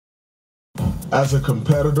As a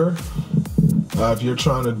competitor, if you're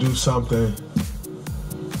trying to do something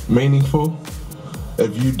meaningful,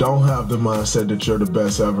 if you don't have the mindset that you're the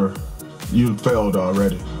best ever, you failed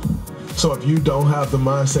already. So if you don't have the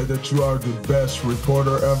mindset that you are the best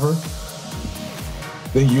reporter ever,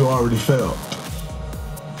 then you already failed.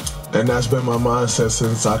 And that's been my mindset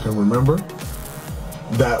since I can remember.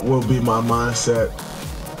 That will be my mindset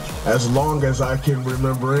as long as I can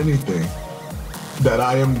remember anything, that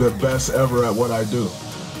I am the best ever at what I do.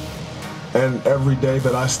 And every day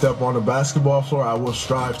that I step on the basketball floor, I will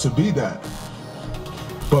strive to be that.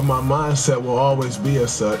 But my mindset will always be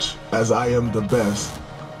as such, as I am the best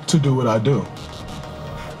to do what I do.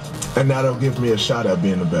 And that'll give me a shot at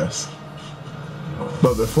being the best.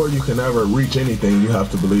 But before you can ever reach anything, you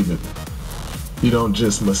have to believe it. You don't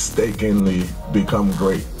just mistakenly become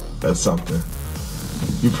great at something.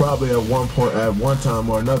 You probably at one time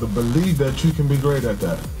or another, believe that you can be great at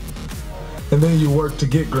that. And then you work to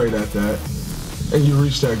get great at that, and you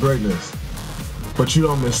reach that greatness. But you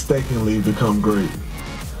don't mistakenly become great.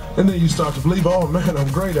 And then you start to believe, oh man,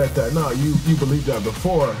 I'm great at that. No, you believed that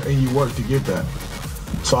before, and you work to get that.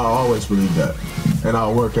 So I always believe that, and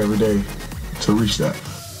I'll work every day to reach that.